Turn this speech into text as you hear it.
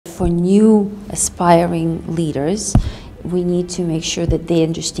for new aspiring leaders, we need to make sure that they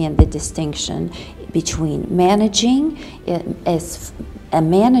understand the distinction between managing. As a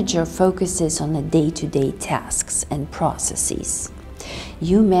manager focuses on the day-to-day tasks and processes.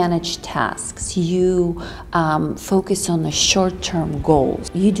 You manage tasks, you focus on the short-term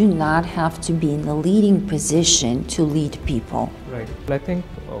goals. You do not have to be in the leading position to lead people. Right. I think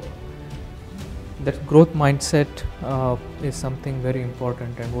that growth mindset is something very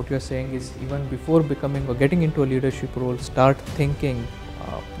important, and what you're saying is even before becoming or getting into a leadership role, start thinking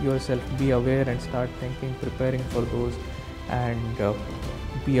yourself, be aware and start thinking, preparing for those, and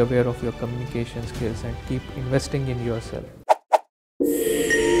be aware of your communication skills and keep investing in yourself.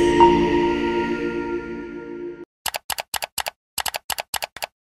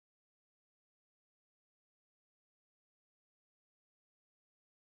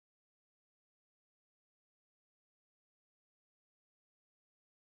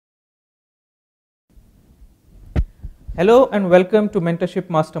 Hello and welcome to Mentorship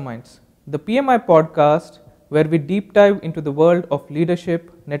Masterminds, the PMI podcast where we deep dive into the world of leadership,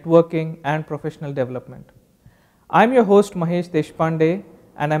 networking and professional development. I'm your host Mahesh Deshpande,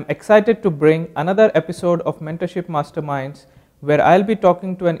 and I'm excited to bring another episode of Mentorship Masterminds where I'll be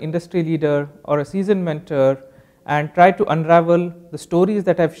talking to an industry leader or a seasoned mentor and try to unravel the stories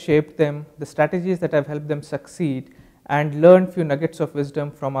that have shaped them, the strategies that have helped them succeed, and learn few nuggets of wisdom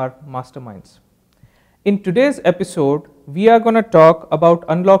from our masterminds. In today's episode, we are going to talk about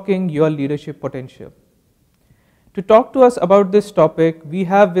unlocking your leadership potential. To talk to us about this topic, we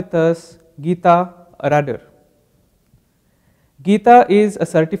have with us Gita Rader. Gita is a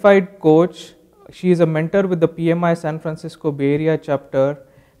certified coach. She is a mentor with the PMI San Francisco Bay Area chapter,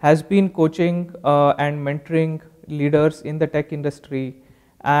 has been coaching and mentoring leaders in the tech industry,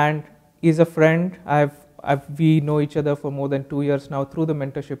 and is a friend. We know each other for more than 2 years now through the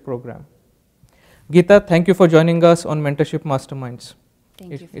mentorship program. Gita, thank you for joining us on Mentorship Masterminds.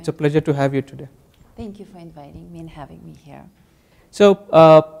 It's a pleasure to have you today. Thank you for inviting me and having me here. So,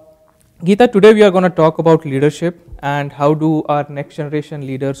 Gita, today we are going to talk about leadership and how do our next generation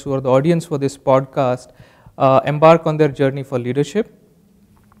leaders who are the audience for this podcast embark on their journey for leadership.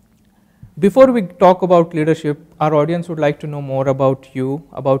 Before we talk about leadership, our audience would like to know more about you,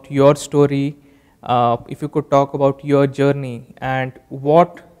 about your story. If you could talk about your journey and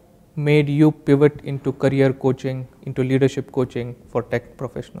what made you pivot into career coaching, into leadership coaching for tech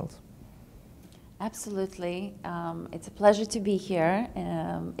professionals. Absolutely. It's a pleasure to be here.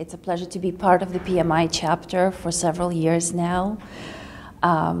 It's a pleasure to be part of the PMI chapter for several years now.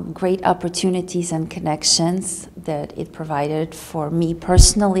 Great opportunities and connections that it provided for me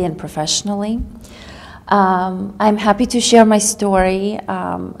personally and professionally. I'm happy to share my story.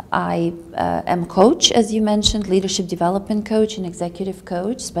 I am coach, as you mentioned, leadership development coach and executive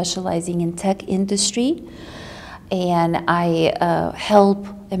coach, specializing in tech industry. And I help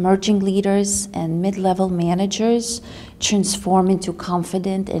emerging leaders and mid-level managers transform into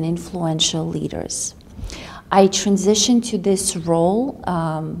confident and influential leaders. I transitioned to this role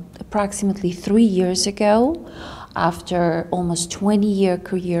approximately 3 years ago after almost 20-year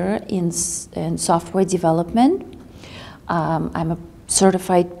career in software development. I'm a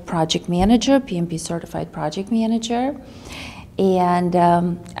certified project manager, PMP certified project manager, and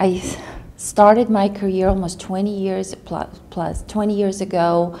I started my career almost 20 years plus 20 years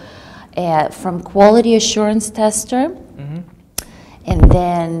ago from quality assurance tester, and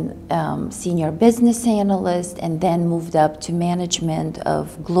then senior business analyst, and then moved up to management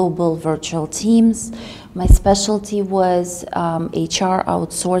of global virtual teams. My specialty was HR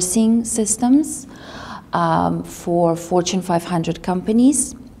outsourcing systems for Fortune 500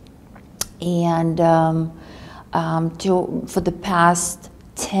 companies, and for the past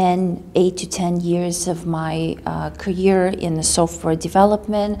 8 to 10 years of my career in the software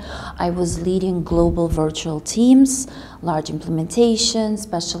development, I was leading global virtual teams, large implementations,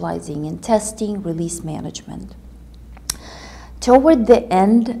 specializing in testing, release management. Toward the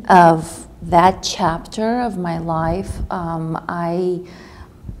end of that chapter of my life, I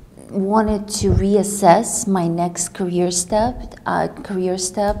wanted to reassess my next career step. I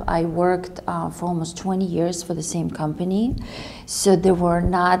worked for almost 20 years for the same company, so there were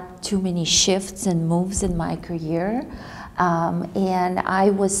not too many shifts and moves in my career. And I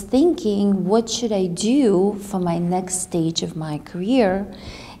was thinking, what should I do for my next stage of my career?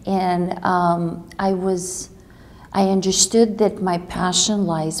 And I understood that my passion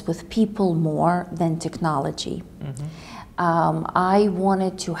lies with people more than technology. I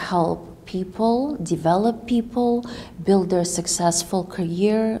wanted to help people, develop people, build their successful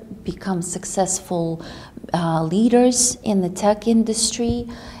career, become successful leaders in the tech industry,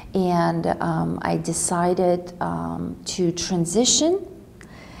 And I decided to transition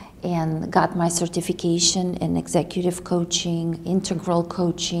and got my certification in executive coaching, integral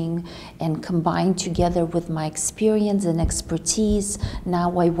coaching, and combined together with my experience and expertise.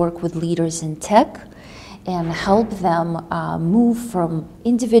 Now I work with leaders in tech and help them move from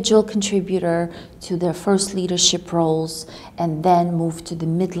individual contributor to their first leadership roles, and then move to the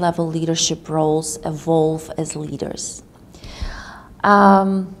mid-level leadership roles, evolve as leaders.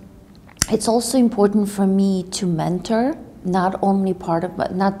 It's also important for me to mentor, not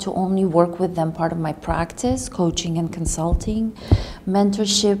to only work with them, part of my practice, coaching and consulting.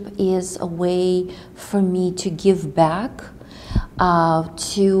 Mentorship is a way for me to give back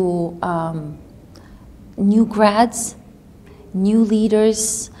to new grads, new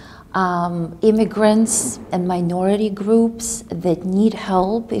leaders, immigrants and minority groups that need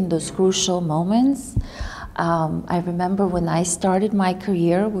help in those crucial moments. I remember when I started my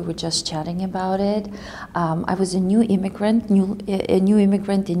career, we were just chatting about it. I was a new immigrant in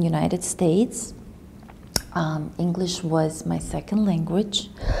the United States. English was my second language.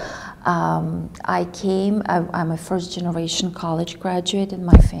 I'm a first generation college graduate in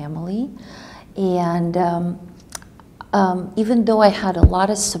my family. And even though I had a lot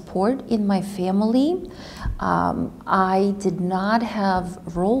of support in my family, I did not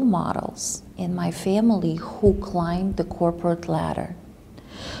have role models in my family who climbed the corporate ladder,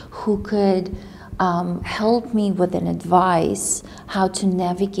 who could help me with an advice how to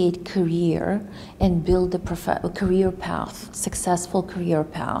navigate career and build a career path, successful career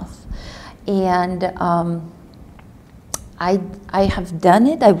path. And I have done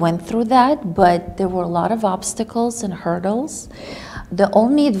it, I went through that, but there were a lot of obstacles and hurdles. The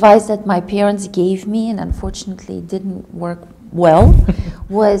only advice that my parents gave me, and unfortunately it didn't work well,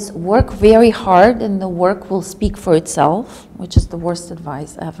 was work very hard and the work will speak for itself, which is the worst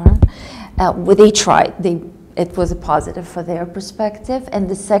advice ever. They tried. It was a positive for their perspective. And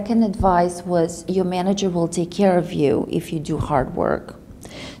the second advice was your manager will take care of you if you do hard work.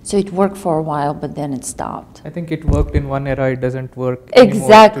 So it worked for a while, but then it stopped. I think it worked in one era, it doesn't work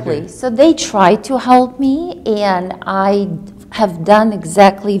exactly anymore today. So they tried to help me, and I have done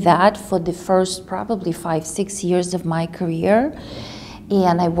exactly that for the first probably 5-6 years of my career,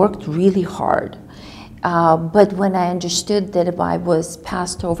 and I worked really hard. But when I understood that I was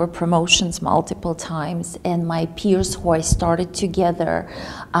passed over promotions multiple times, and my peers who I started together,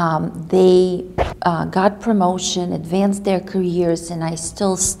 they got promotion, advanced their careers, and I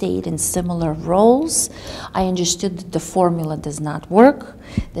still stayed in similar roles, I understood that the formula does not work,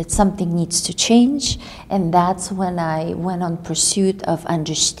 that something needs to change, and that's when I went on pursuit of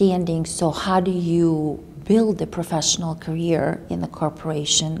understanding, so how do you build a professional career in the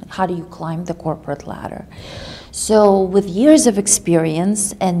corporation? How do you climb the corporate ladder? So with years of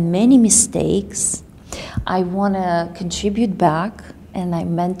experience and many mistakes, I want to contribute back, and I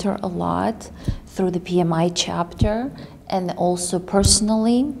mentor a lot through the PMI chapter and also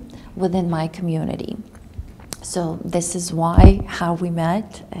personally within my community. So this is how we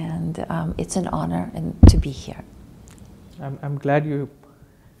met, and it's an honor to be here. I'm glad you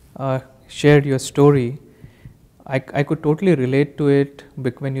shared your story. I could totally relate to it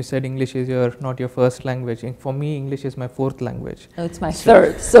when you said English is not your first language. For me, English is my fourth language. Oh, it's my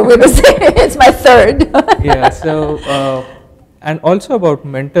third. So we're going to say it's my third. Yeah. So, and also about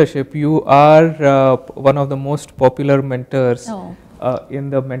mentorship, you are one of the most popular mentors in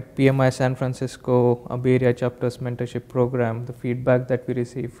the PMI San Francisco Bay Area chapter's mentorship program. The feedback that we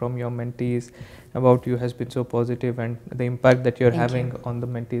receive from your mentees about you has been so positive, and the impact that you're having on the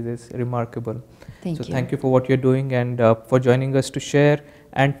mentees is remarkable. Thank you for what you're doing, and for joining us to share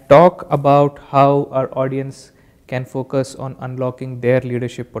and talk about how our audience can focus on unlocking their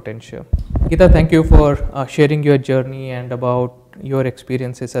leadership potential. Gita, thank you for sharing your journey and about your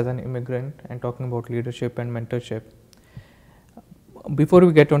experiences as an immigrant and talking about leadership and mentorship. Before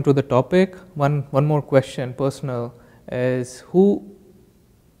we get onto the topic, one more question, personal, is who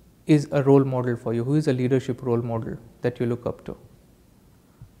is a role model for you? Who is a leadership role model that you look up to?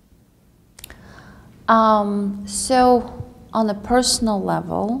 So on a personal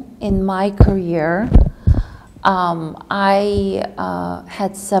level, in my career, I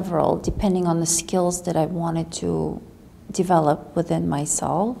had several, depending on the skills that I wanted to develop within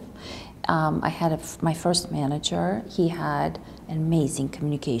myself. I had my first manager. He had amazing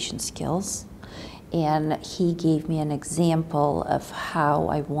communication skills, and he gave me an example of how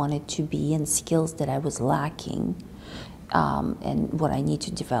I wanted to be and skills that I was lacking and what I need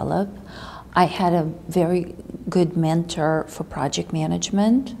to develop. I had a very good mentor for project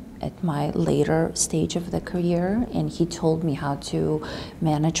management, at my later stage of the career, and he told me how to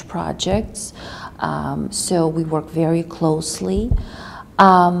manage projects. So we work very closely.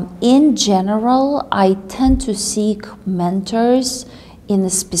 In general, I tend to seek mentors in a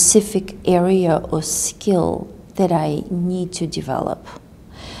specific area or skill that I need to develop.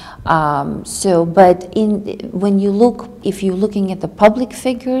 But if you're looking at the public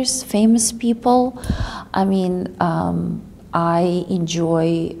figures, famous people, I mean, I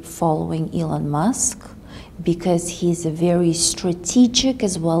enjoy following Elon Musk because he's a very strategic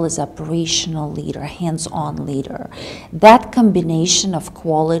as well as operational leader, hands-on leader. That combination of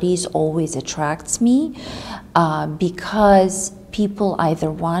qualities always attracts me because people either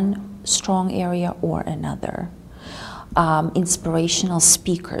one strong area or another. Inspirational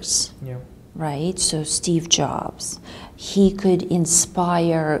speakers, right? So Steve Jobs, he could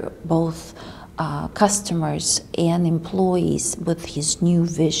inspire both customers and employees with his new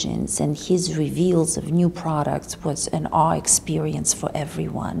visions, and his reveals of new products was an awe experience for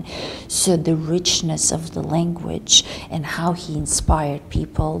everyone. So the richness of the language and how he inspired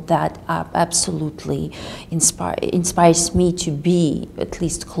people, that absolutely inspires me to be at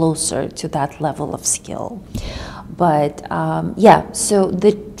least closer to that level of skill. But so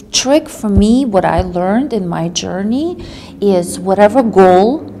the trick for me, what I learned in my journey is whatever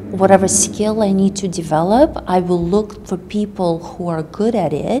goal, whatever skill I need to develop, I will look for people who are good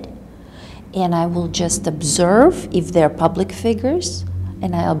at it, and I will just observe if they're public figures,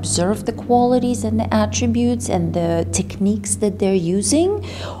 and I observe the qualities and the attributes and the techniques that they're using,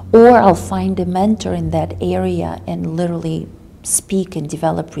 or I'll find a mentor in that area and literally speak and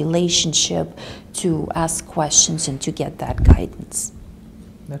develop relationship to ask questions and to get that guidance.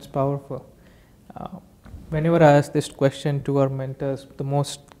 That's powerful. Whenever I ask this question to our mentors,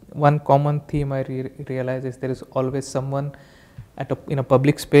 one common theme I realize is there is always someone in a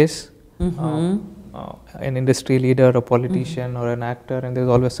public space, an industry leader, a politician, or an actor, and there's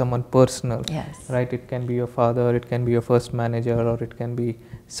always someone personal. Yes. Right? It can be your father, it can be your first manager, or it can be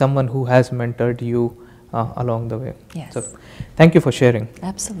someone who has mentored you along the way. Yes. So, thank you for sharing.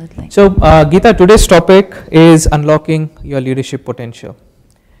 Absolutely. So, Gita, today's topic is unlocking your leadership potential.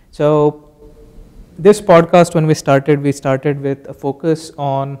 So, this podcast, when we started with a focus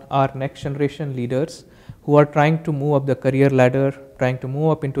on our next generation leaders who are trying to move up the career ladder, trying to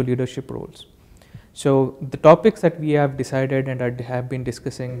move up into leadership roles. So, the topics that we have decided and have been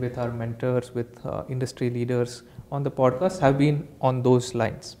discussing with our mentors, with industry leaders on the podcast have been on those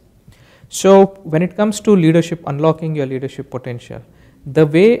lines. So, when it comes to leadership, unlocking your leadership potential, the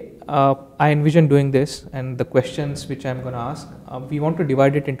way I envision doing this and the questions which I'm going to ask, we want to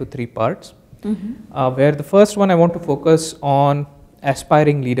divide it into three parts. Where the first one I want to focus on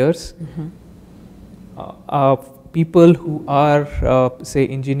aspiring leaders, people who are say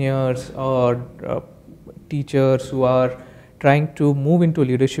engineers or teachers who are trying to move into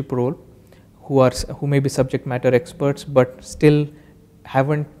leadership role, who may be subject matter experts but still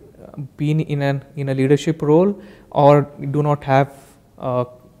haven't been in a leadership role or do not have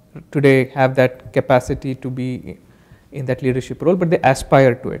today have that capacity to be in that leadership role, but they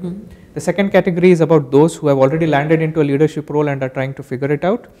aspire to it. The second category is about those who have already landed into a leadership role and are trying to figure it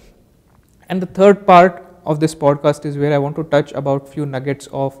out. And the third part of this podcast is where I want to touch about few nuggets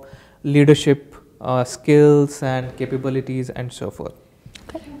of leadership skills and capabilities and so forth.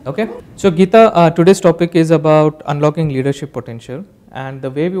 Okay. So Gita, today's topic is about unlocking leadership potential, and the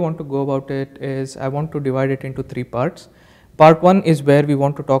way we want to go about it is I want to divide it into three parts. Part one is where we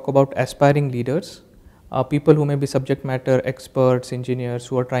want to talk about aspiring leaders. People who may be subject matter experts, engineers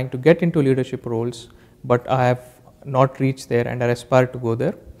who are trying to get into leadership roles but have not reached there and are aspire to go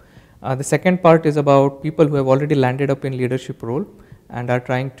there. The second part is about people who have already landed up in leadership role and are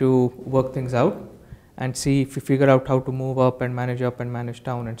trying to work things out and see if we figure out how to move up and manage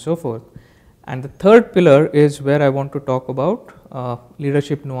down and so forth. And the third pillar is where I want to talk about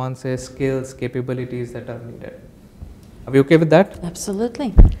leadership nuances, skills, capabilities that are needed. Are we okay with that?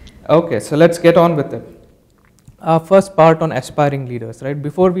 Absolutely. Okay, so let's get on with it. First part on aspiring leaders, right?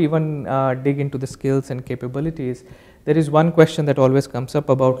 Before we even dig into the skills and capabilities, there is one question that always comes up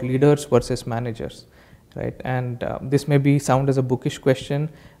about leaders versus managers, right? And this may sound as a bookish question,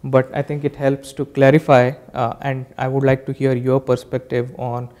 but I think it helps to clarify, and I would like to hear your perspective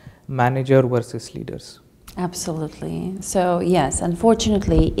on manager versus leaders. Absolutely. So yes,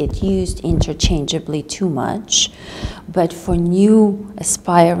 unfortunately it used interchangeably too much, but for new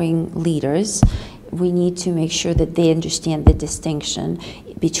aspiring leaders, we need to make sure that they understand the distinction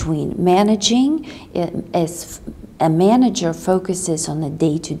between managing. As a manager focuses on the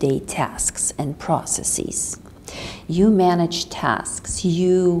day-to-day tasks and processes. You manage tasks.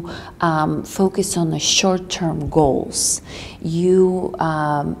 You focus on the short-term goals. You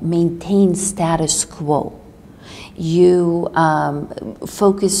maintain status quo. You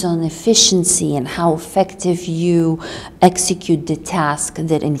focus on efficiency and how effective you execute the task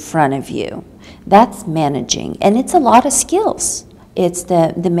that in front of you. That's managing, and it's a lot of skills. It's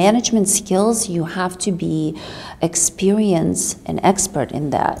the management skills. You have to be experienced and expert in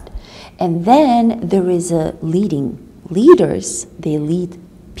that. And then there is a leading. Leaders, they lead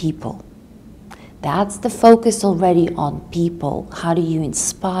people. That's the focus already on people. How do you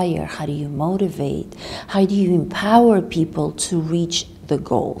inspire? How do you motivate? How do you empower people to reach the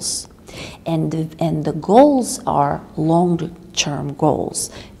goals? And the goals are long-term goals.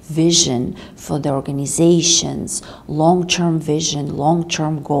 Vision for the organizations, long-term vision,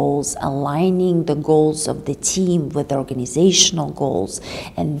 long-term goals, aligning the goals of the team with the organizational goals,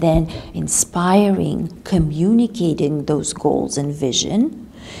 and then inspiring, communicating those goals and vision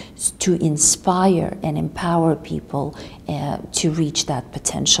to inspire and empower people to reach that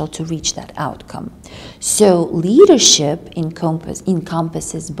potential, to reach that outcome. So leadership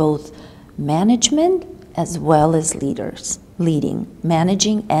encompasses both management as well as leading,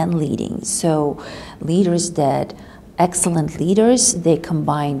 managing and leading. So excellent leaders, they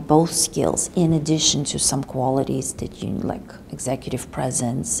combine both skills in addition to some qualities that you like executive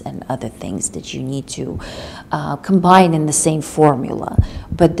presence and other things that you need to combine in the same formula.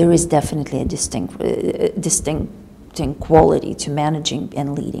 But there is definitely a distinct quality to managing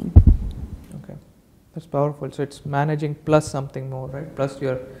and leading. Okay, that's powerful. So it's managing plus something more, right? Plus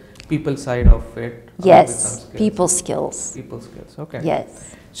your people side of it. Yes, people skills. People skills, okay.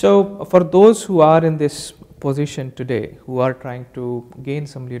 Yes. So for those who are in this position today, who are trying to gain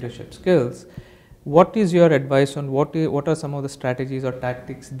some leadership skills, what is your advice on what are some of the strategies or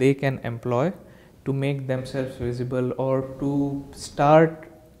tactics they can employ to make themselves visible or to start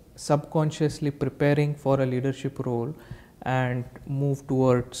subconsciously preparing for a leadership role and move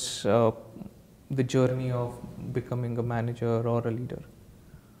towards the journey of becoming a manager or a leader?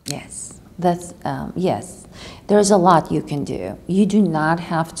 Yes, yes. There's a lot you can do. You do not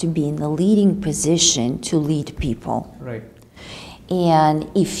have to be in the leading position to lead people. Right. And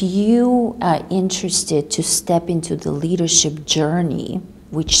if you are interested to step into the leadership journey,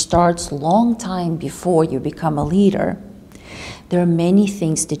 which starts long time before you become a leader, there are many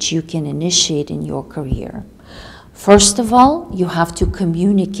things that you can initiate in your career. First of all, you have to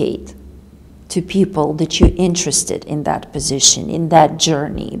communicate to people that you're interested in that position, in that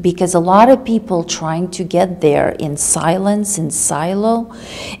journey, because a lot of people trying to get there in silence, in silo,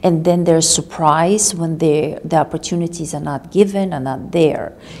 and then they're surprised when the opportunities are not given, are not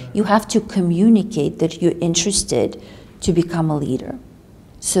there. You have to communicate that you're interested to become a leader.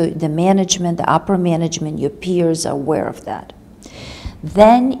 So the management, the upper management, your peers are aware of that.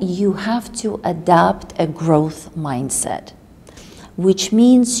 Then you have to adopt a growth mindset, which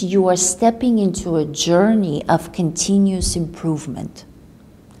means you are stepping into a journey of continuous improvement.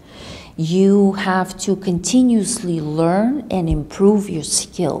 You have to continuously learn and improve your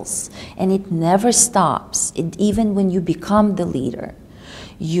skills, and it never stops. Even when you become the leader,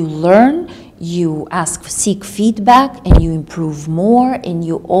 you learn, you seek feedback, and you improve more, and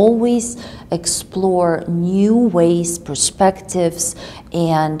you always explore new ways, perspectives,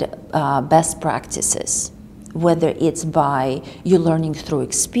 and best practices. Whether it's by you learning through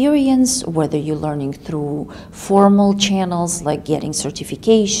experience, whether you're learning through formal channels like getting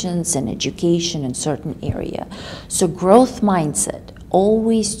certifications and education in certain area. So growth mindset,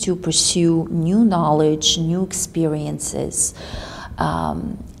 always to pursue new knowledge, new experiences.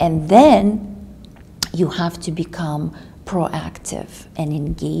 And then you have to become proactive and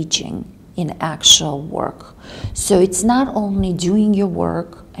engaging in actual work. So it's not only doing your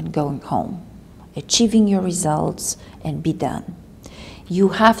work and going home, achieving your results and be done. You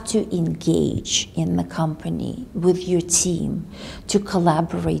have to engage in the company with your team, to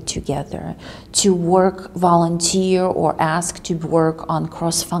collaborate together, to work, volunteer, or ask to work on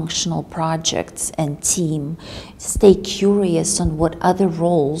cross-functional projects and team. Stay curious on what other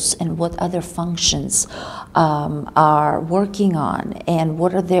roles and what other functions are working on and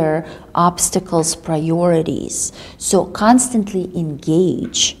what are their obstacles, priorities. So constantly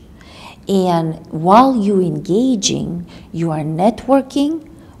engage. And while you're engaging, you are networking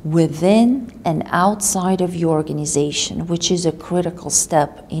within and outside of your organization, which is a critical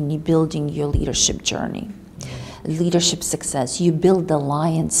step in building your leadership journey. Leadership success. You build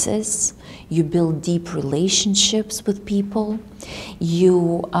alliances, you build deep relationships with people,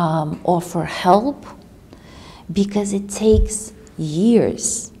 you offer help, because it takes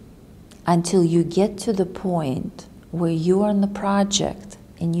years until you get to the point where you are in the project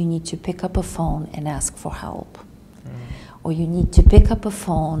and you need to pick up a phone and ask for help. Or you need to pick up a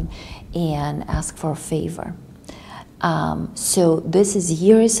phone and ask for a favor. So this is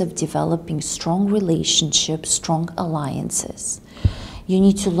years of developing strong relationships, strong alliances. You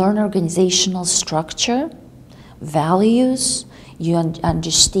need to learn organizational structure, values. You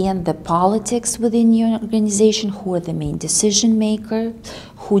understand the politics within your organization, who are the main decision maker,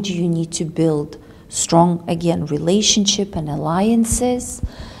 who do you need to build strong, again, relationship and alliances,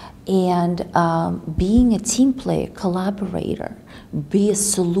 and being a team player, collaborator. Be a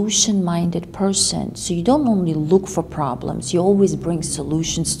solution-minded person. So you don't only look for problems, you always bring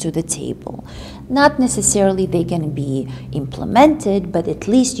solutions to the table. Not necessarily they're going to be implemented, but at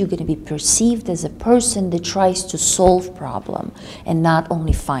least you're going to be perceived as a person that tries to solve problem and not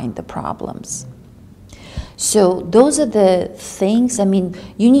only find the problems. So those are the things. I mean,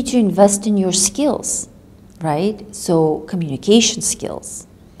 you need to invest in your skills, right? So communication skills.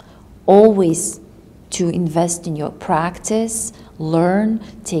 Always to invest in your practice, learn,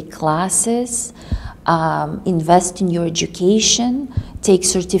 take classes, invest in your education, take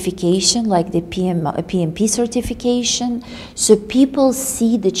certification like the PMP certification, so people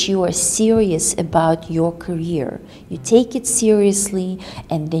see that you are serious about your career. You take it seriously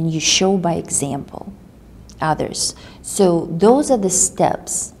and then you show by example others. So those are the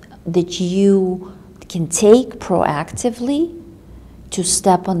steps that you can take proactively to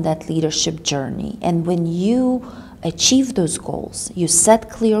step on that leadership journey. And when you achieve those goals, you set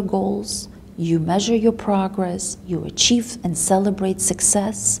clear goals, you measure your progress, you achieve and celebrate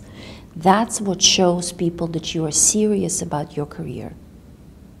success, that's what shows people that you are serious about your career.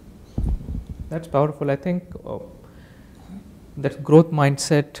 That's powerful. I think that growth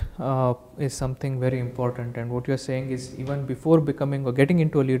mindset is something very important. And what you're saying is, even before becoming or getting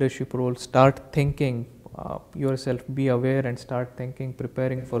into a leadership role, start thinking yourself, be aware and start thinking,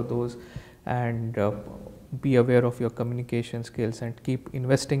 preparing for those, and be aware of your communication skills and keep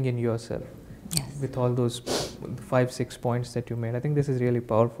investing in yourself. Yes. With all those 5-6 points that you made. I think this is really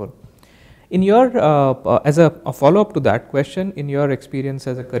powerful. In your, as a follow-up to that question, in your experience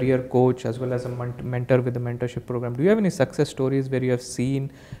as a career coach as well as a mentor with the mentorship program, do you have any success stories where you have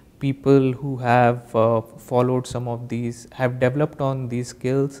seen people who have followed some of these, have developed on these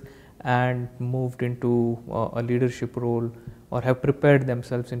skills and moved into a leadership role, or have prepared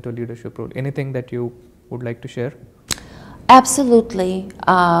themselves into a leadership role? Anything that you would like to share? Absolutely.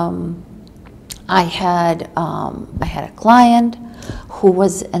 I had a client who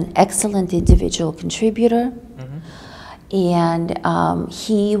was an excellent individual contributor, and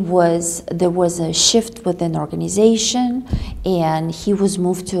there was a shift within the organization, and he was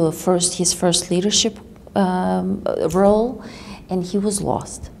moved to his first leadership role, and he was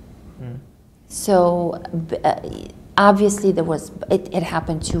lost. So obviously it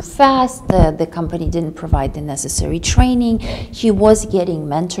happened too fast. The company didn't provide the necessary training. He was getting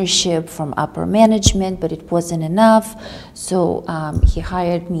mentorship from upper management, but it wasn't enough. So he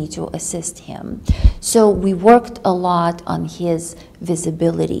hired me to assist him. So we worked a lot on his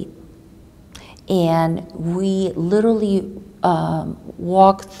visibility. And we literally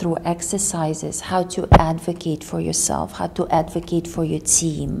walked through exercises, how to advocate for yourself, how to advocate for your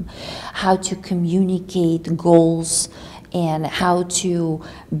team, how to communicate goals, and how to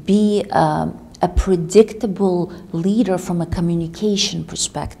be a predictable leader from a communication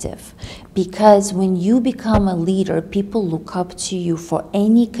perspective. Because when you become a leader, people look up to you for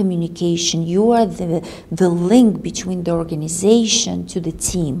any communication. You are the link between the organization to the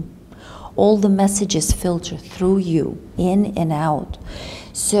team. All the messages filter through you, in and out.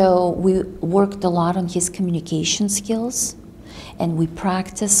 So we worked a lot on his communication skills, and we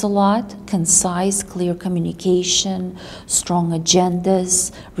practice a lot: concise, clear communication, strong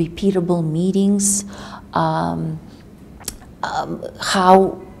agendas, repeatable meetings,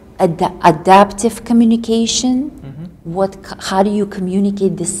 adaptive communication. How do you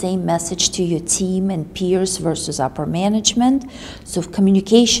communicate the same message to your team and peers versus upper management? So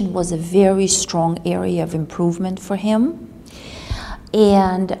communication was a very strong area of improvement for him.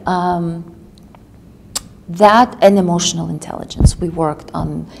 And that and emotional intelligence. We worked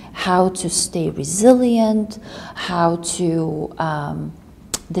on how to stay resilient, how to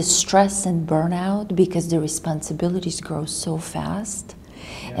the stress and burnout, because the responsibilities grow so fast.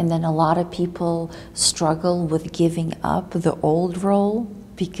 And then a lot of people struggle with giving up the old role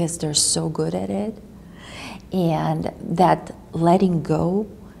because they're so good at it. And that letting go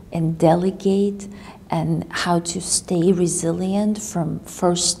and delegate, and how to stay resilient from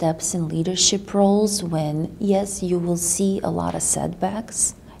first steps in leadership roles when, yes, you will see a lot of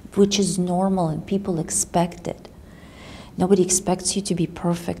setbacks. which is normal and people expect it. Nobody expects you to be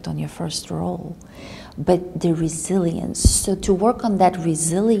perfect on your first role, but the resilience. So to work on that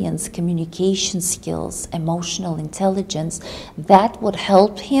resilience, communication skills, emotional intelligence, that would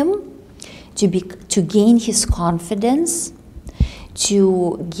help him to gain his confidence,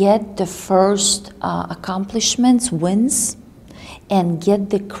 to get the first accomplishments, wins, and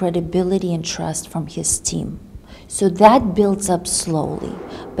get the credibility and trust from his team. So that builds up slowly,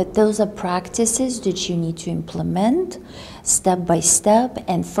 but those are practices that you need to implement step by step,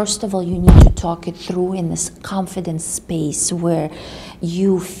 and first of all, you need to talk it through in this confident space where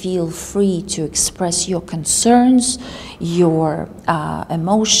you feel free to express your concerns, your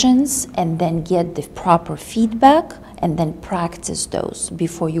emotions, and then get the proper feedback, and then practice those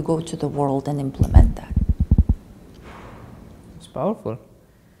before you go to the world and implement that. It's powerful.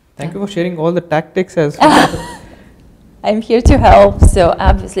 Thank you for sharing all the tactics as well. I'm here to help, so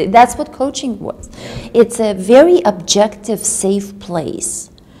obviously that's what coaching was. It's a very objective, safe place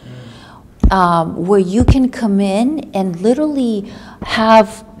where you can come in and literally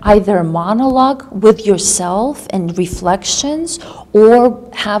have either a monologue with yourself and reflections, or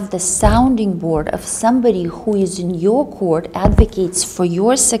have the sounding board of somebody who is in your court, advocates for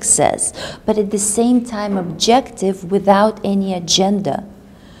your success, but at the same time objective without any agenda.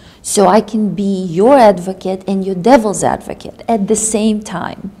 So I can be your advocate and your devil's advocate at the same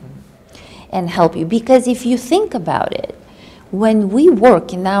time and help you. Because if you think about it, when we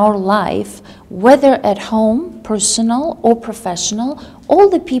work in our life, whether at home, personal or professional, all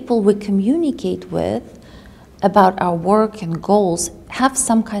the people we communicate with about our work and goals have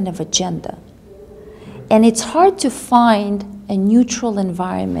some kind of agenda. And it's hard to find a neutral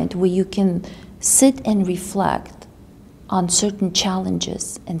environment where you can sit and reflect on certain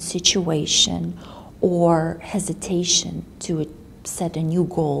challenges and situation, or hesitation to set a new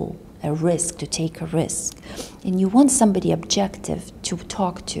goal, a risk, to take a risk. And you want somebody objective to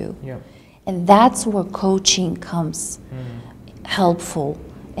talk to. Yeah. And that's where coaching comes helpful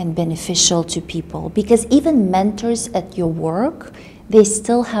and beneficial to people. Because even mentors at your work, they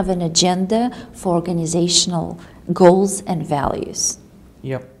still have an agenda for organizational goals and values.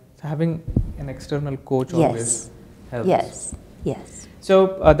 Yep. So having an external coach always helps. Yes, yes.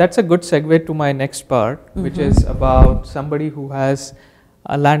 So that's a good segue to my next part, which is about somebody who has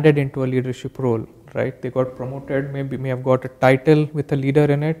landed into a leadership role, right? They got promoted, may have got a title with a leader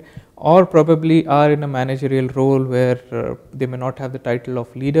in it, or probably are in a managerial role where they may not have the title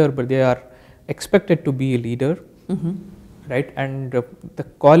of leader, but they are expected to be a leader, right? And the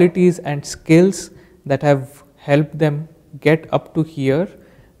qualities and skills that have helped them get up to here,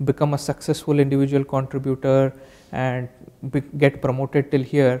 become a successful individual contributor, and get promoted till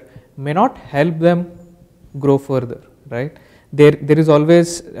here, may not help them grow further, right? There is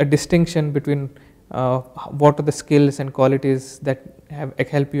always a distinction between what are the skills and qualities that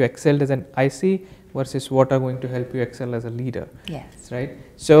help you excel as an IC versus what are going to help you excel as a leader. Yes. Right.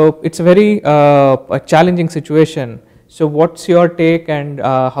 So it's a very a challenging situation. So what's your take, and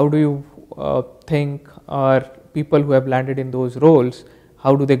how do you think, or people who have landed in those roles,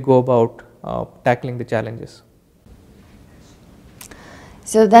 how do they go about tackling the challenges?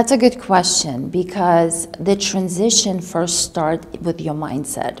 So that's a good question, because the transition first starts with your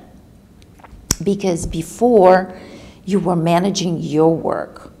mindset. Because before you were managing your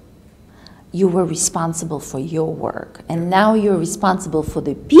work, you were responsible for your work, and now you're responsible for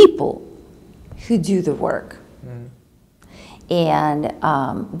the people who do the work. And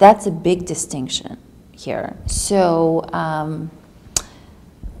that's a big distinction here. So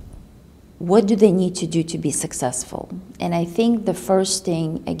what do they need to do to be successful? And I think the first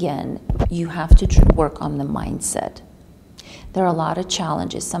thing, again, you have to work on the mindset. There are a lot of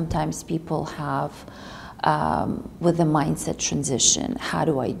challenges sometimes people have with the mindset transition. How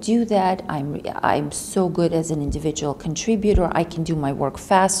do I do that? I'm so good as an individual contributor. I can do my work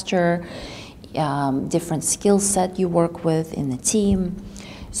faster. Different skill set you work with in the team.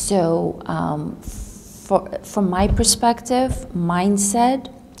 So from my perspective,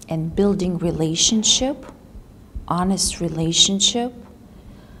 mindset and building relationship, honest relationship,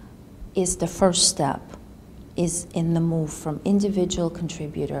 is the first step, is in the move from individual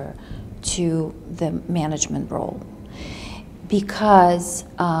contributor to the management role. Because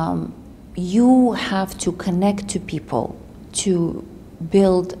you have to connect to people, to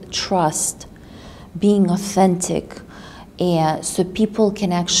build trust, being authentic, and so people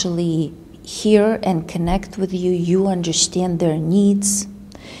can actually hear and connect with you. You understand their needs.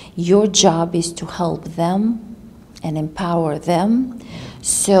 Your job is to help them and empower them.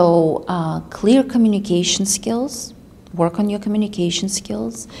 So clear communication skills, work on your communication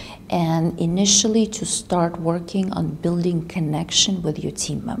skills, and initially to start working on building connection with your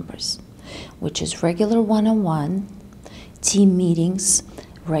team members, which is regular one-on-one, team meetings,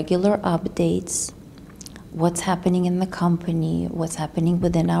 regular updates, what's happening in the company, what's happening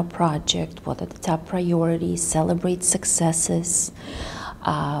within our project, what are the top priorities, celebrate successes,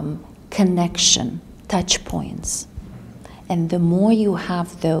 connection, touch points. And the more you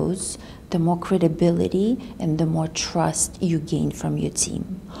have those, the more credibility and the more trust you gain from your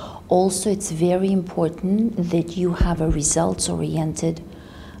team. Also, it's very important that you have a results-oriented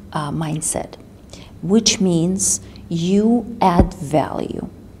mindset, which means you add value.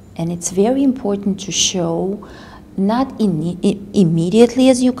 And it's very important to show, not immediately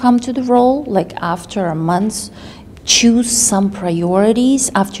as you come to the role, like after a month, choose some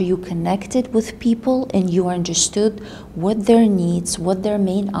priorities after you connected with people and you understood what their needs, what their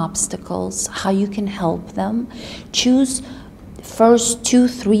main obstacles, how you can help them. Choose first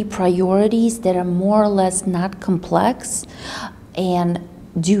 2-3 priorities that are more or less not complex and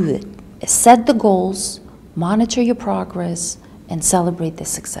do it. Set the goals, monitor your progress, and celebrate the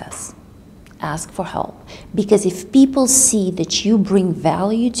success. Ask for help. Because if people see that you bring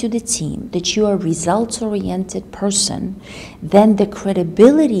value to the team, that you are a results-oriented person, then the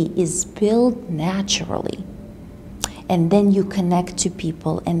credibility is built naturally. And then you connect to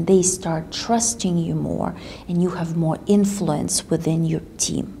people and they start trusting you more and you have more influence within your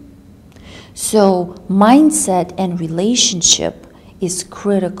team. So mindset and relationship is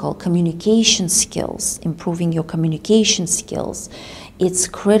critical. Communication skills, improving your communication skills, it's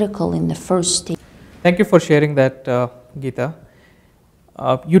critical in the first stage. Thank you for sharing that, Gita.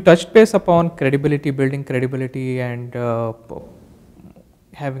 You touched base upon credibility, building credibility, and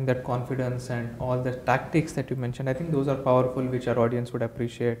having that confidence and all the tactics that you mentioned. I think those are powerful, which our audience would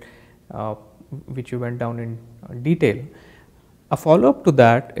appreciate, which you went down in detail. A follow-up to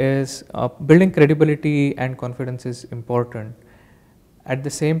that is building credibility and confidence is important. At the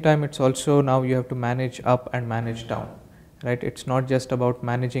same time, it's also now you have to manage up and manage down, right? It's not just about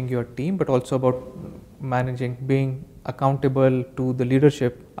managing your team, but also about managing, being accountable to the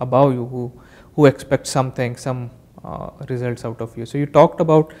leadership above you who expect something, some results out of you. So you talked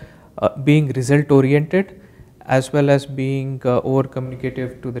about being result oriented as well as being over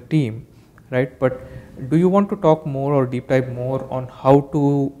communicative to the team, right? But do you want to talk more or deep dive more on how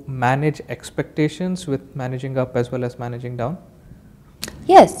to manage expectations with managing up as well as managing down?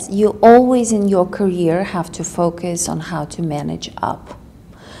 Yes, you always in your career have to focus on how to manage up,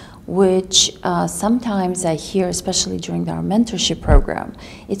 which sometimes I hear, especially during our mentorship program,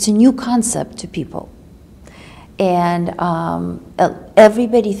 it's a new concept to people. And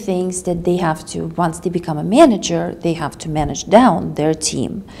everybody thinks that they have to, once they become a manager, they have to manage down their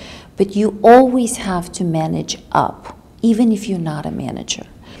team. But you always have to manage up, even if you're not a manager.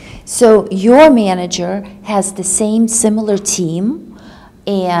 So your manager has the same similar team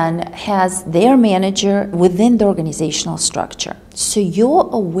and has their manager within the organizational structure. So your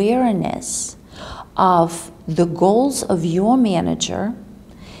awareness of the goals of your manager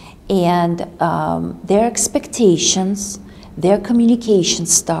and their expectations, their communication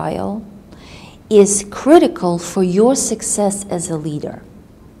style is critical for your success as a leader.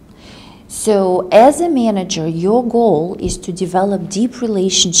 So as a manager, your goal is to develop deep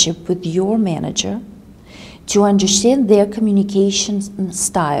relationship with your manager, to understand their communication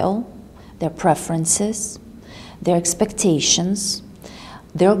style, their preferences, their expectations,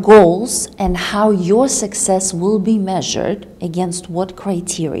 their goals, and how your success will be measured against what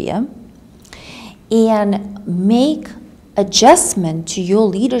criteria, and make adjustment to your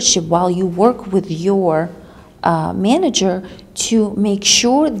leadership while you work with your manager to make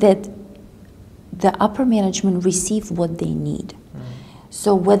sure that the upper management receive what they need.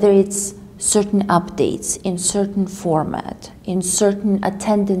 So whether it's certain updates in certain format, in certain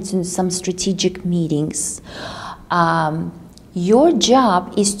attendance in some strategic meetings, your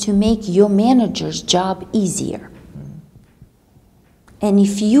job is to make your manager's job easier. And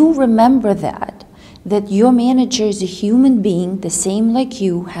if you remember that your manager is a human being, the same like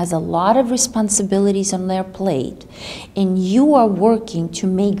you, has a lot of responsibilities on their plate, and you are working to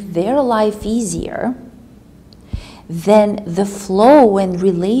make their life easier, then the flow and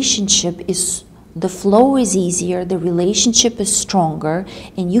relationship is, the flow is easier, the relationship is stronger,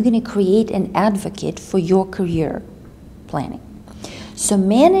 and you're going to create an advocate for your career planning. So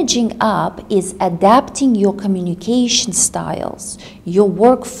managing up is adapting your communication styles, your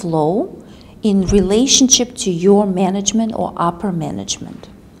workflow in relationship to your management or upper management.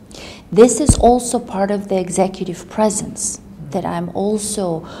 This is also part of the executive presence that I'm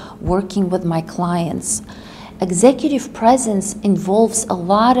also working with my clients. executive presence involves a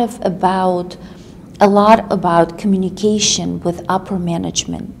lot about communication with upper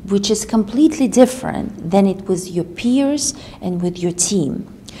management, which is completely different than it with your peers and with your team.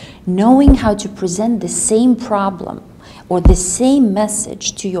 Knowing how to present the same problem or the same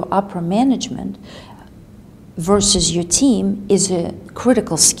message to your upper management versus your team is a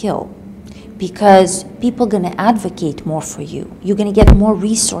critical skill, because people are going to advocate more for you. You're going to get more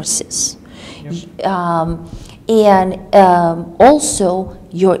resources. Yep. Also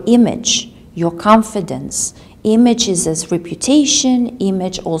your image, your confidence. Image is as reputation,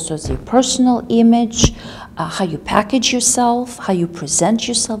 image also as your personal image, how you package yourself, how you present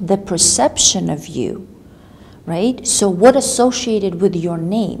yourself, the perception of you, right? So what associated with your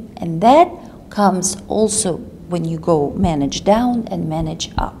name, and that comes also when you go manage down and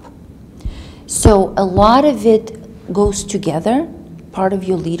manage up. So a lot of it goes together, part of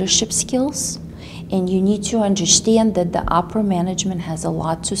your leadership skills, and you need to understand that the upper management has a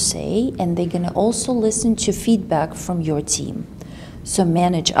lot to say, and they're going to also listen to feedback from your team. So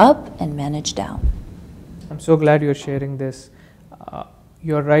manage up and manage down. I'm so glad you're sharing this.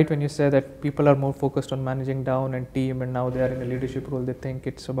 You're right when you say that people are more focused on managing down and team, and now they are in a leadership role, they think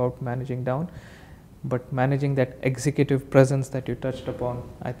it's about managing down. But managing that executive presence that you touched upon,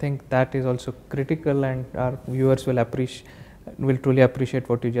 I think that is also critical, and our viewers will truly appreciate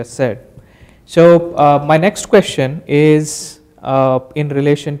what you just said. So my next question is in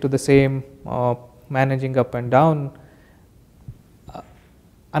relation to the same managing up and down.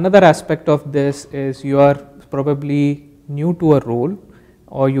 Another aspect of this is you are probably new to a role,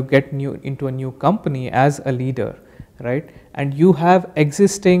 or you get into a new company as a leader, right? And you have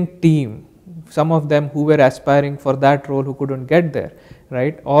existing team, some of them who were aspiring for that role who couldn't get there,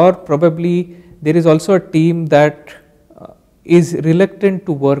 right? Or probably there is also a team that is reluctant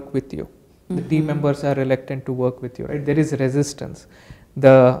to work with you. The team members are reluctant to work with you, right? There is resistance.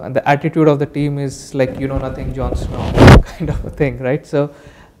 The attitude of the team is like, you know nothing, Jon Snow, kind of a thing, right? So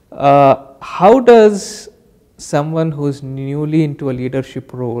how does someone who's newly into a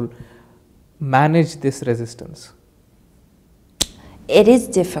leadership role manage this resistance? It is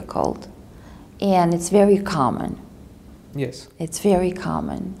difficult, and it's very common. Yes. It's very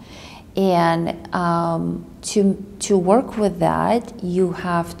common. And to work with that, you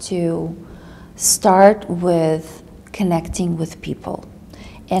have to start with connecting with people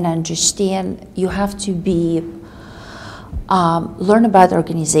and understand. You have to learn about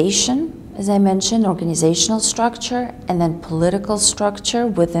organization, as I mentioned, organizational structure, and then political structure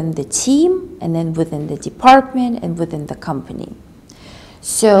within the team, and then within the department, and within the company.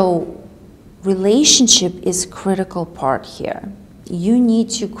 So relationship is a critical part here. You need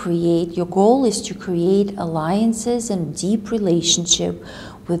to create, your goal is to create alliances and deep relationship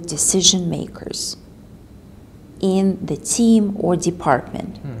with decision makers in the team or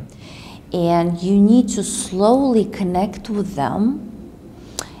department. And you need to slowly connect with them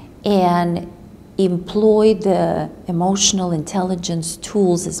and employ the emotional intelligence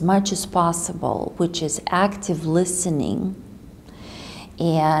tools as much as possible, which is active listening,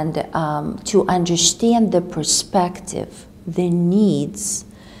 and to understand the perspective, the needs,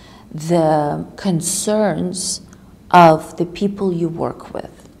 the concerns of the people you work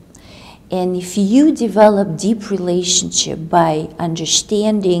with. And if you develop deep relationship by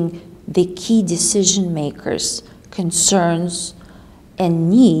understanding the key decision makers' concerns and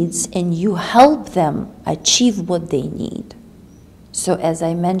needs, and you help them achieve what they need. So as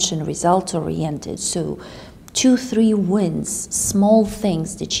I mentioned, result-oriented. So 2-3 wins, small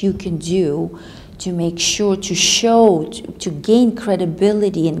things that you can do to make sure to show, to gain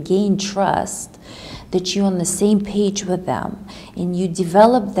credibility and gain trust that you're on the same page with them. And you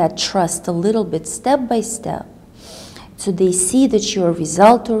develop that trust a little bit, step by step. So they see that you're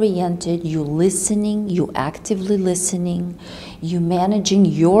result-oriented, you're listening, you're actively listening, you're managing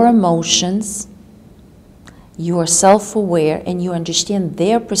your emotions, you are self-aware, and you understand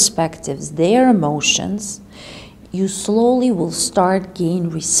their perspectives, their emotions. You slowly will start gain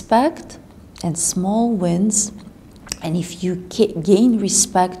respect and small wins. And if you gain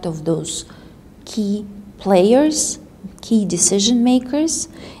respect of those key players, key decision makers,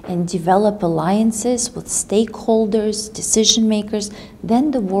 and develop alliances with stakeholders, decision makers,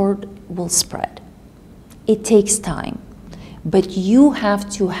 then the word will spread. It takes time, but you have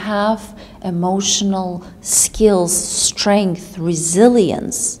to have emotional skills, strength,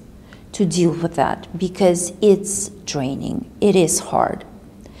 resilience to deal with that, because it's draining, it is hard.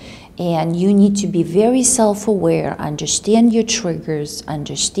 And you need to be very self-aware, understand your triggers,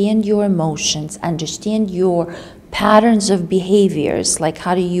 understand your emotions, understand your patterns of behaviors, like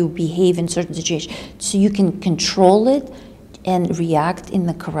how do you behave in certain situations, so you can control it and react in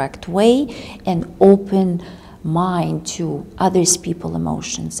the correct way and open mind to others, people,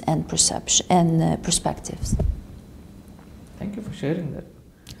 emotions, and perception and perspectives. Thank you for sharing that.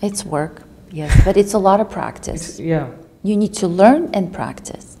 It's work, yes, but it's a lot of practice. Yeah. You need to learn and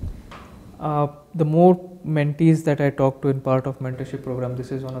practice. The more mentees that I talk to in part of mentorship program,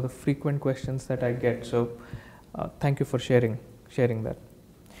 this is one of the frequent questions that I get. So thank you for sharing that.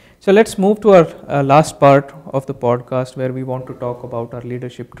 So let's move to our last part of the podcast, where we want to talk about our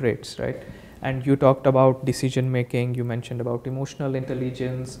leadership traits, right? And you talked about decision making, you mentioned about emotional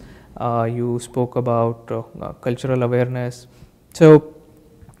intelligence, you spoke about cultural awareness. So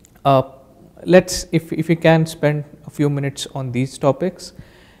let's, if we can spend a few minutes on these topics.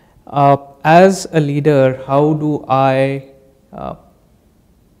 As a leader, how do I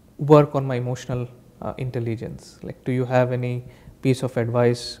work on my emotional intelligence? Like, do you have any piece of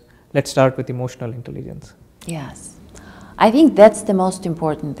advice? Let's start with emotional intelligence. Yes. I think that's the most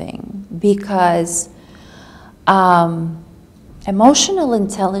important thing, because emotional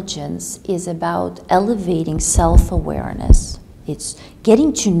intelligence is about elevating self-awareness. It's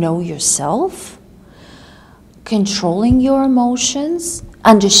getting to know yourself, controlling your emotions,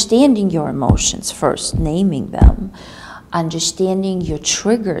 understanding your emotions first, naming them, understanding your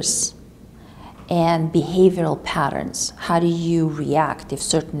triggers and behavioral patterns. How do you react if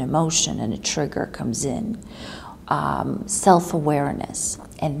certain emotion and a trigger comes in? Self-awareness.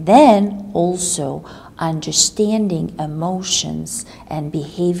 And then also understanding emotions and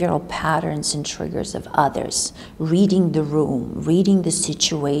behavioral patterns and triggers of others. Reading the room, reading the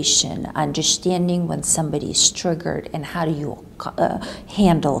situation, understanding when somebody is triggered and how do you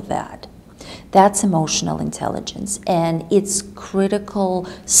handle that. That's emotional intelligence, and it's critical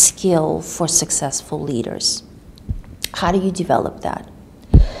skill for successful leaders. How do you develop that?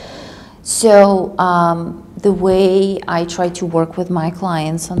 So the way I try to work with my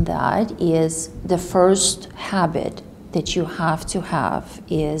clients on that is, the first habit that you have to have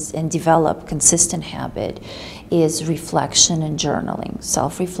is, and develop consistent habit, is reflection and journaling,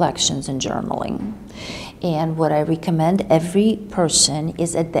 self-reflections and journaling. And what I recommend every person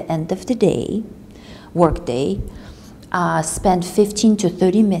is, at the end of the day, work day, spend 15 to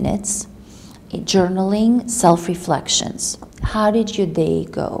 30 minutes journaling self-reflections. How did your day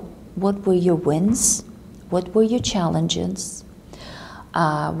go? What were your wins? What were your challenges?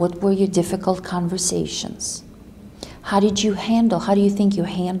 What were your difficult conversations? How do you think you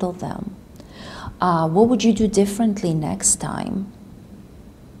handled them? What would you do differently next time?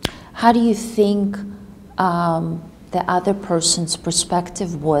 How do you think the other person's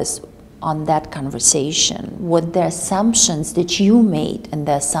perspective was on that conversation? What the assumptions that you made and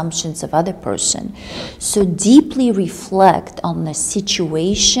the assumptions of other person? So deeply reflect on the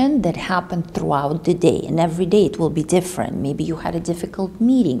situation that happened throughout the day, and every day it will be different. Maybe you had a difficult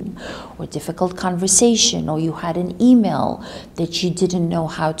meeting or difficult conversation, or you had an email that you didn't know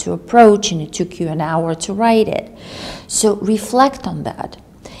how to approach and it took you an hour to write it. So reflect on that.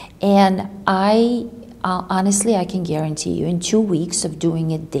 And honestly, I can guarantee you, in 2 weeks of doing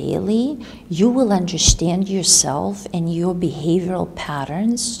it daily, you will understand yourself and your behavioral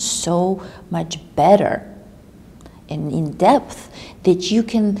patterns so much better and in depth, that you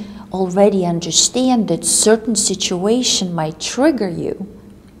can already understand that certain situation might trigger you,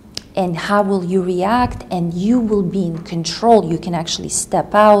 and how will you react, and you will be in control. You can actually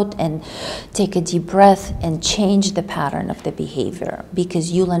step out and take a deep breath and change the pattern of the behavior,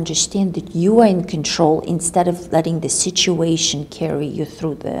 because you'll understand that you are in control, instead of letting the situation carry you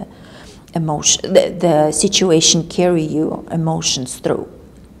through the emotion, the situation carry you emotions through.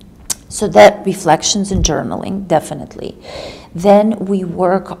 So that reflections and journaling, definitely. Then we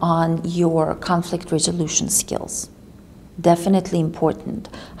work on your conflict resolution skills. Definitely important.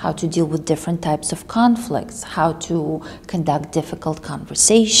 How to deal with different types of conflicts, how to conduct difficult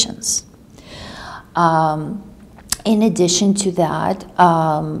conversations. In addition to that,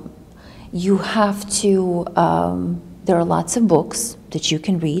 you have to, there are lots of books that you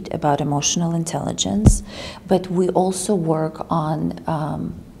can read about emotional intelligence, but we also work on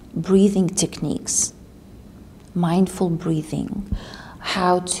breathing techniques, mindful breathing,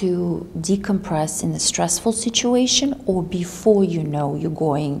 how to decompress in a stressful situation, or before you know you're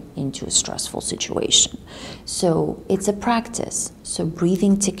going into a stressful situation. So it's a practice. So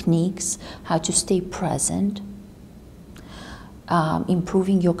breathing techniques, how to stay present,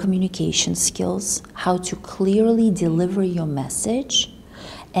 improving your communication skills, how to clearly deliver your message,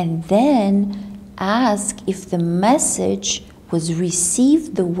 and then ask if the message was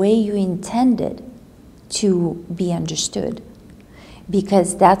received the way you intended. to be understood,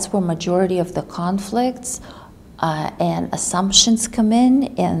 because that's where majority of the conflicts and assumptions come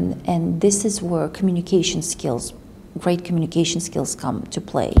in, and this is where great communication skills come to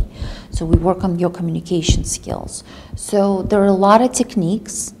play. So we work on your communication skills. So there are a lot of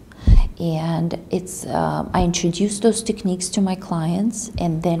techniques, and I introduce those techniques to my clients,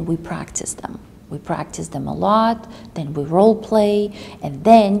 and then we practice them. We practice them a lot, then we role play, and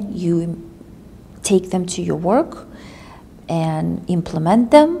then you take them to your work and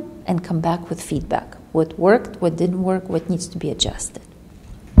implement them and come back with feedback. What worked, what didn't work, what needs to be adjusted.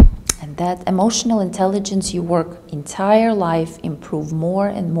 And that emotional intelligence, you work entire life, improve more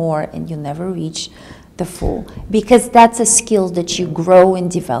and more, and you never reach the full. Because that's a skill that you grow and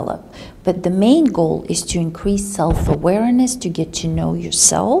develop. But the main goal is to increase self-awareness, to get to know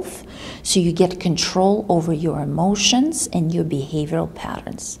yourself, so you get control over your emotions and your behavioral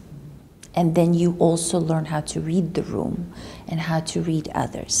patterns. And then you also learn how to read the room and how to read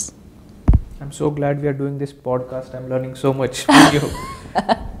others. I'm so glad we are doing this podcast. I'm learning so much from you.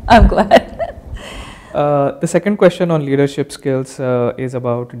 I'm glad. The second question on leadership skills is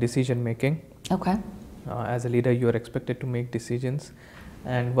about decision making. Okay. As a leader, you are expected to make decisions.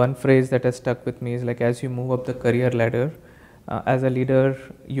 And one phrase that has stuck with me is like, as you move up the career ladder, as a leader,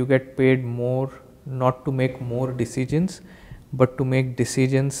 you get paid more not to make more decisions, but to make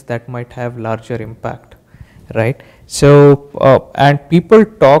decisions that might have larger impact, right? So, and people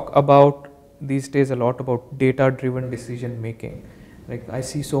talk about these days a lot about data-driven decision making. Like I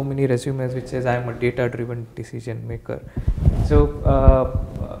see so many resumes which says I am a data-driven decision maker. So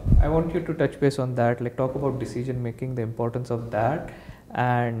I want you to touch base on that. Like talk about decision making, the importance of that,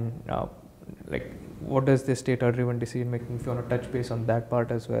 and like what does this data-driven decision making? If you want to touch base on that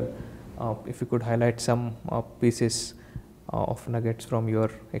part as well, if you could highlight some pieces of nuggets from your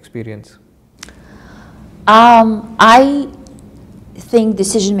experience. I think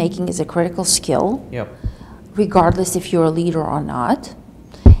decision making is a critical skill. Yep. Regardless if you're a leader or not.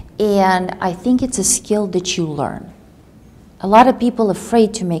 And I think it's a skill that you learn. A lot of people are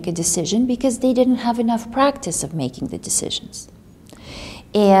afraid to make a decision because they didn't have enough practice of making the decisions.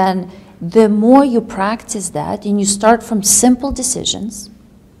 And the more you practice that, and you start from simple decisions,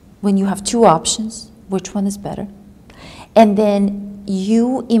 when you have two options, which one is better? And then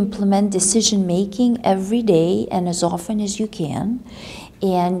you implement decision making every day and as often as you can,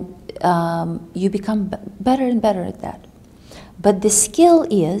 and you become better and better at that. But the skill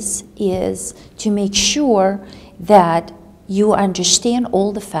is to make sure that you understand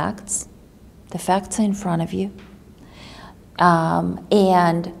all the facts are in front of you,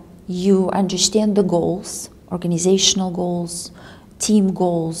 and you understand the goals, organizational goals, team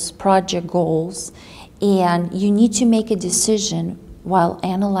goals, project goals, and you need to make a decision while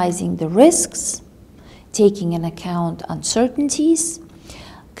analyzing the risks, taking into account uncertainties,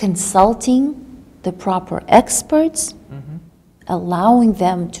 consulting the proper experts, allowing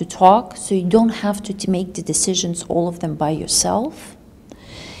them to talk so you don't have to make the decisions, all of them by yourself,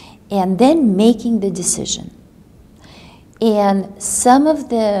 and then making the decision. And some of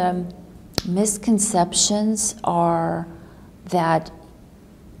the misconceptions are that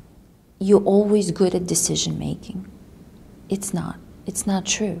you're always good at decision making. It's not. It's not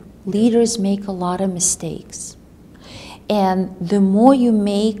true. Leaders make a lot of mistakes. And the more you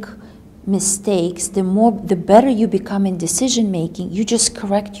make mistakes, the better you become in decision making. You just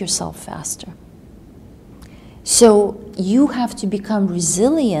correct yourself faster. So you have to become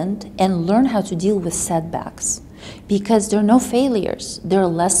resilient and learn how to deal with setbacks, because there are no failures. There are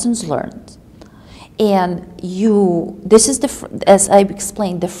lessons learned. And this is as I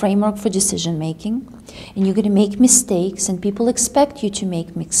explained, the framework for decision making. And you're going to make mistakes, and people expect you to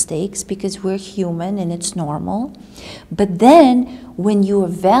make mistakes because we're human and it's normal. But then when you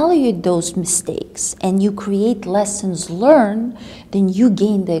evaluate those mistakes and you create lessons learned, then you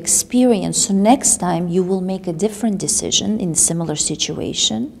gain the experience. So next time you will make a different decision in a similar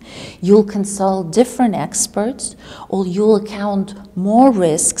situation. You'll consult different experts, or you'll account more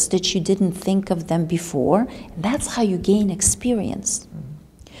risks that you didn't think of them before. That's how you gain experience.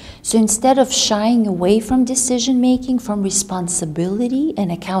 So instead of shying away from decision making, from responsibility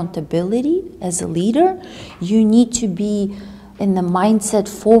and accountability as a leader, you need to be in the mindset,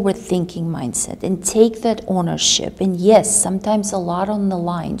 forward-thinking mindset, and take that ownership. And yes, sometimes a lot on the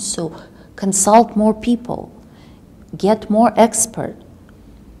line. So consult more people, get more expert,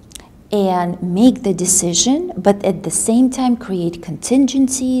 and make the decision, but at the same time create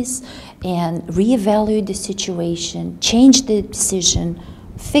contingencies and reevaluate the situation, change the decision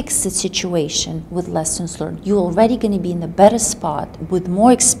fix the situation with lessons learned. You're already going to be in a better spot with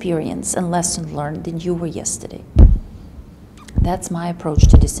more experience and lessons learned than you were yesterday. That's my approach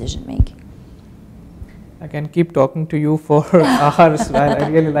to decision making. I can keep talking to you for hours. I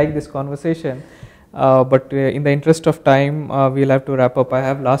really like this conversation. But in the interest of time, we'll have to wrap up. I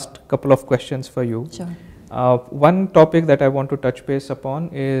have last couple of questions for you. Sure. One topic that I want to touch base upon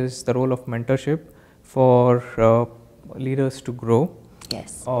is the role of mentorship for leaders to grow.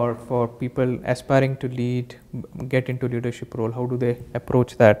 Yes. Or for people aspiring to lead, get into leadership role. How do they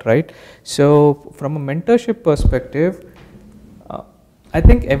approach that, right? So from a mentorship perspective, I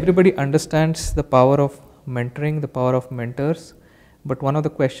think everybody understands the power of mentoring, the power of mentors. But one of the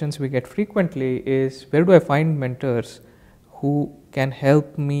questions we get frequently is, where do I find mentors who can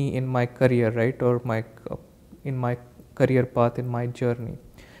help me in my career, right? Or in my career path, in my journey.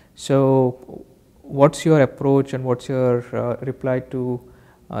 So what's your approach and what's your reply to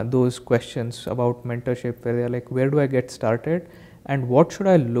those questions about mentorship, where they're like, where do I get started and what should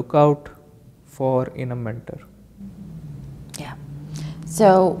I look out for in a mentor? Yeah.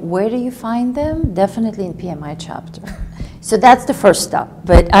 So where do you find them? Definitely in PMI chapter. So that's the first step,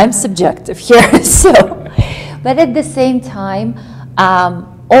 but I'm subjective here. So, but at the same time,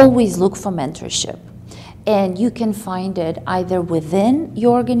 always look for mentorship. And you can find it either within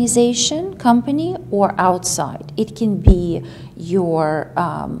your organization, company, or outside. It can be your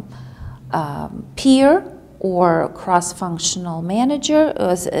peer or cross-functional manager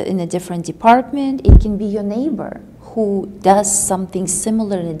in a different department. It can be your neighbor who does something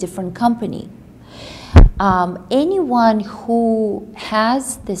similar in a different company. Anyone who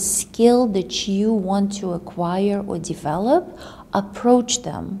has the skill that you want to acquire or develop, approach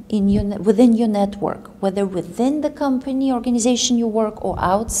them within your network, whether within the company, organization you work, or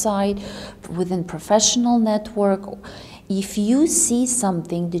outside, within professional network. If you see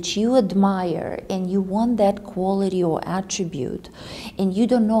something that you admire and you want that quality or attribute and you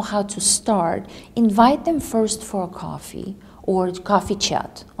don't know how to start, invite them first for a coffee or coffee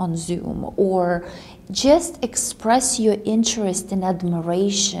chat on Zoom, or just express your interest and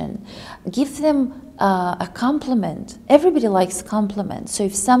admiration. Give them a compliment. Everybody likes compliments. So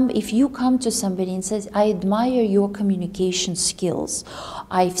if you come to somebody and says, I admire your communication skills,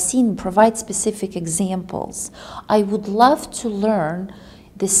 I've seen, provide specific examples, I would love to learn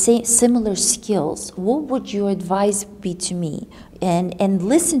the similar skills, what would your advice be to me? And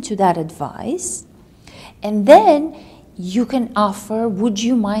listen to that advice. And then you can offer, would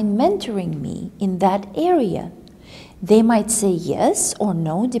you mind mentoring me in that area? They might say yes or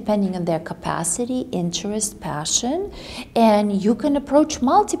no, depending on their capacity, interest, passion, and you can approach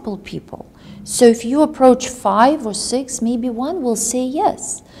multiple people. So if you approach 5 or 6, maybe one will say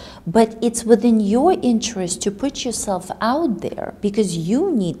yes. But it's within your interest to put yourself out there because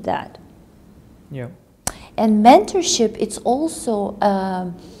you need that. Yeah. And mentorship, it's also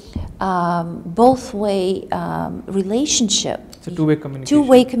both-way relationship. It's a two-way communication.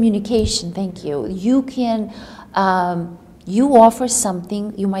 Two-way communication, thank you. You can, you offer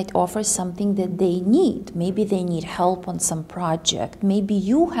something, you might offer something that they need. Maybe they need help on some project. Maybe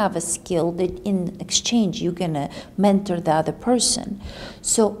you have a skill that in exchange you're gonna mentor the other person.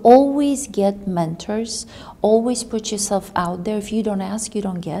 So always get mentors, always put yourself out there. If you don't ask, you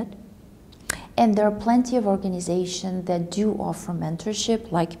don't get. And there are plenty of organizations that do offer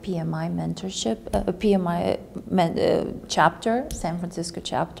mentorship, like PMI mentorship, chapter, San Francisco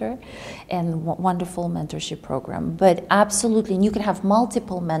chapter, and wonderful mentorship program. But absolutely, and you can have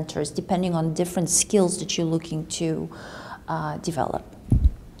multiple mentors depending on different skills that you're looking to develop.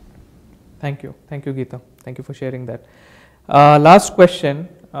 Thank you, Gita. Thank you for sharing that. Last question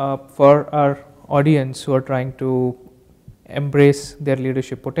for our audience who are trying to embrace their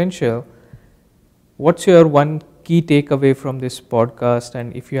leadership potential. What's your one key takeaway from this podcast,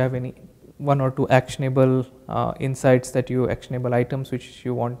 and if you have any 1 or 2 actionable actionable items which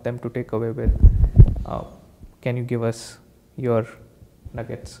you want them to take away with, can you give us your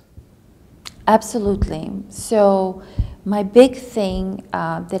nuggets? Absolutely. So my big thing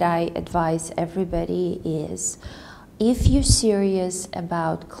that I advise everybody is, if you're serious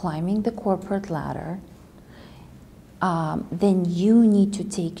about climbing the corporate ladder, then you need to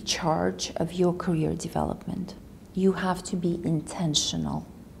take charge of your career development. You have to be intentional.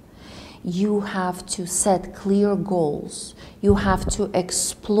 You have to set clear goals. You have to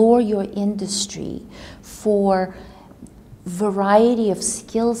explore your industry for variety of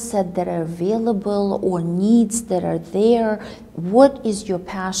skill set that are available or needs that are there. What is your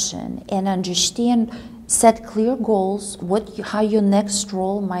passion? And understand Set clear goals, how your next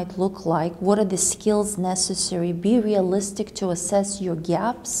role might look like, what are the skills necessary, be realistic to assess your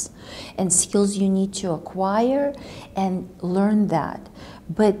gaps and skills you need to acquire, and learn that.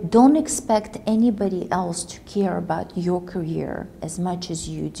 But don't expect anybody else to care about your career as much as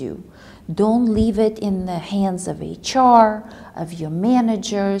you do. Don't leave it in the hands of HR, of your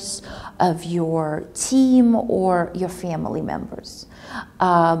managers, of your team, or your family members.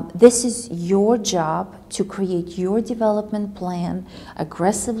 This is your job to create your development plan,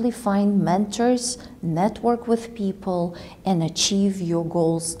 aggressively find mentors, network with people, and achieve your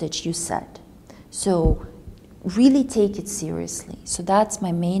goals that you set. So really take it seriously. So that's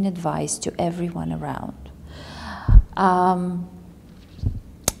my main advice to everyone around.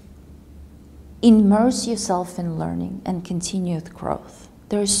 Immerse yourself in learning and continued growth.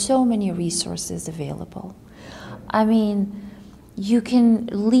 There are so many resources available. I mean, you can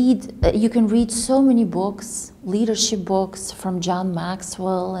read so many books, leadership books from John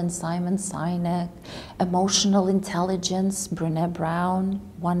Maxwell and Simon Sinek, Emotional Intelligence, Brené Brown,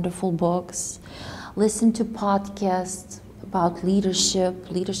 wonderful books. Listen to podcasts about leadership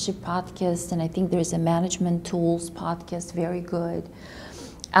podcasts, and I think there's a Management Tools podcast, very good.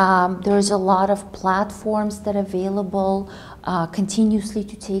 There's a lot of platforms that are available continuously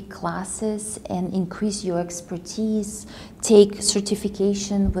to take classes and increase your expertise. Take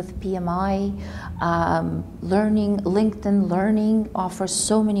certification with PMI. LinkedIn Learning offers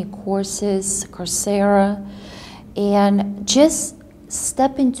so many courses, Coursera. And just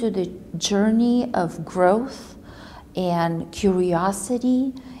step into the journey of growth and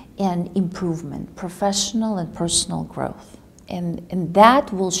curiosity and improvement, professional and personal growth. And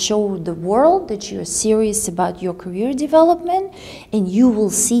that will show the world that you're serious about your career development, and you will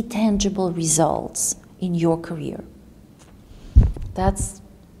see tangible results in your career. That's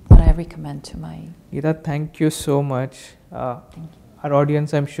what I recommend to my... Gita, thank you so much. Our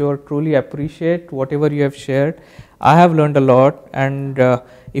audience, I'm sure, truly appreciate whatever you have shared. I have learned a lot, and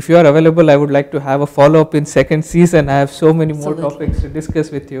if you are available, I would like to have a follow-up in second season. I have so many more topics to discuss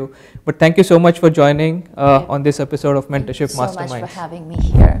with you. But thank you so much for joining on this episode of Mentorship Masterminds. Thank you so much for having me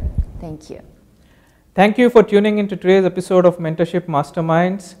here. Thank you. Thank you for tuning into today's episode of Mentorship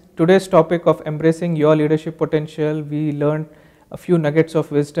Masterminds. Today's topic of embracing your leadership potential, we learned a few nuggets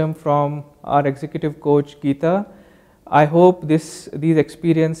of wisdom from our executive coach, Gita. I hope these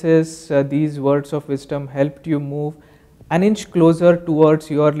experiences, these words of wisdom helped you move an inch closer towards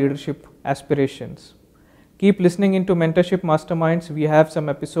your leadership aspirations. Keep listening into Mentorship Masterminds. We have some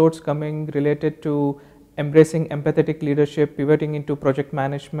episodes coming related to embracing empathetic leadership, pivoting into project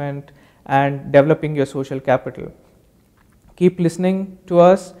management, and developing your social capital. Keep listening to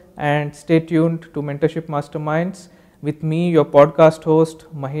us and stay tuned to Mentorship Masterminds with me, your podcast host,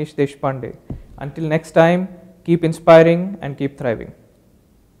 Mahesh Deshpande. Until next time, keep inspiring and keep thriving.